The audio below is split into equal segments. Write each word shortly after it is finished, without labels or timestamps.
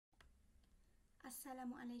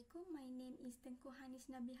Assalamualaikum, my name is Tengku Hanis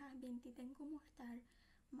Nabihah binti Tengku Mokhtar.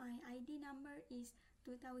 My ID number is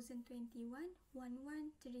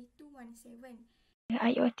 2021-113217. The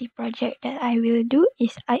IoT project that I will do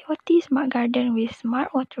is IoT Smart Garden with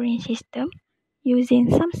Smart Watering System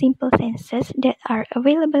using some simple sensors that are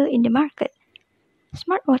available in the market.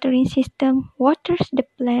 Smart Watering System waters the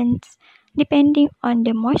plants depending on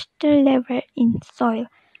the moisture level in soil.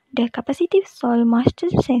 The capacitive soil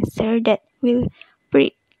moisture sensor that will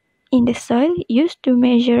prick in the soil used to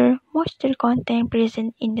measure moisture content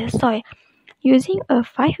present in the soil. Using a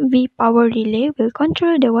 5V power relay will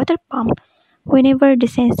control the water pump. Whenever the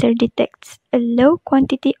sensor detects a low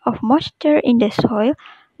quantity of moisture in the soil,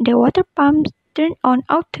 the water pump turns on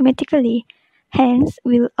automatically. Hence,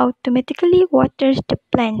 will automatically water the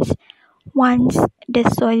plants. Once the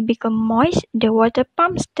soil becomes moist, the water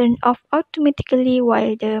pumps turn off automatically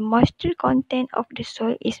while the moisture content of the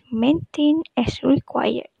soil is maintained as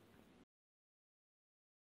required.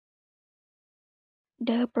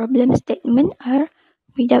 The problem statements are: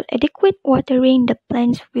 without adequate watering, the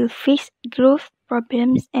plants will face growth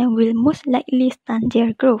problems and will most likely stunt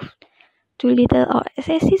their growth. Too little or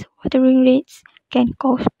excessive watering rates can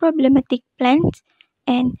cause problematic plants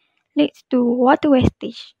and leads to water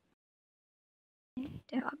wastage.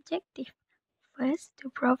 The objective: first,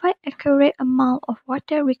 to provide accurate amount of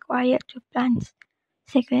water required to plants.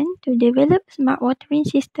 Second, to develop smart watering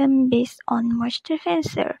system based on moisture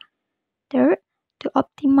sensor. Third, to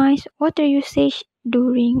optimize water usage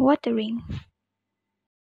during watering.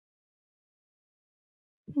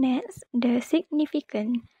 Next, the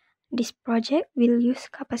significance. This project will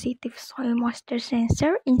use capacitive soil moisture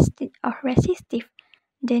sensor instead of resistive.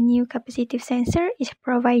 The new capacitive sensor is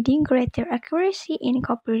providing greater accuracy in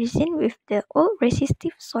comparison with the old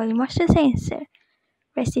resistive soil moisture sensor.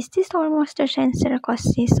 Resistive soil moisture sensor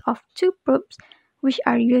consists of two probes which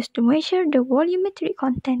are used to measure the volumetric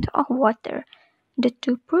content of water. The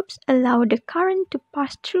two probes allow the current to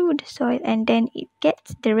pass through the soil and then it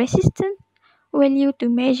gets the resistance value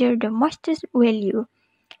to measure the moisture value.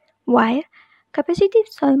 While capacitive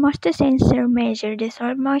soil moisture sensor measure the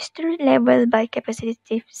soil moisture level by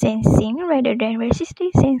capacitive sensing rather than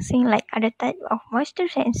resistive sensing like other type of moisture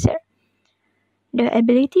sensor. The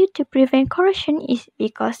ability to prevent corrosion is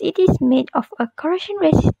because it is made of a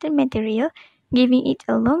corrosion-resistant material, giving it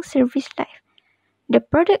a long service life. The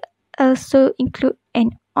product also includes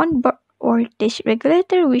an onboard voltage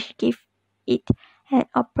regulator which gives it an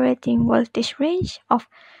operating voltage range of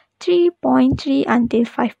 3.3 until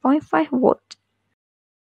 5.5 volts.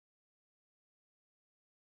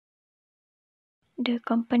 The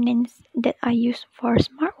components that are used for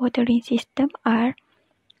smart watering system are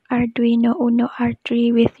Arduino Uno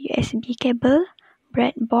R3 with USB cable,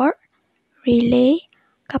 breadboard, relay,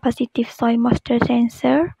 capacitive soil moisture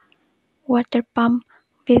sensor, water pump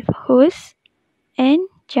with hose, and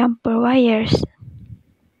jumper wires.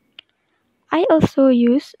 I also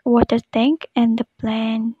use water tank and the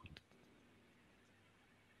plant.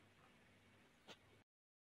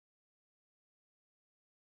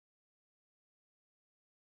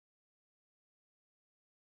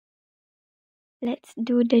 Let's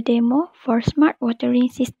do the demo for smart watering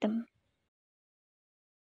system.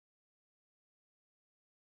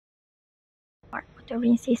 Smart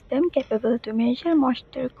watering system capable to measure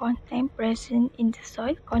moisture content present in the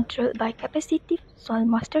soil, controlled by capacitive soil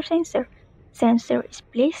moisture sensor. Sensor is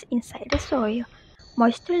placed inside the soil.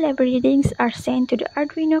 Moisture level readings are sent to the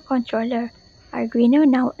Arduino controller. Arduino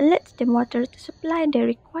now alerts the motor to supply the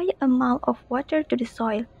required amount of water to the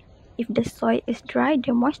soil. If the soil is dry,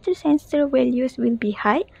 the moisture sensor values will be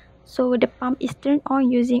high, so the pump is turned on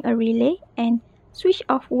using a relay and switched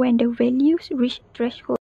off when the values reach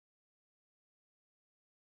threshold.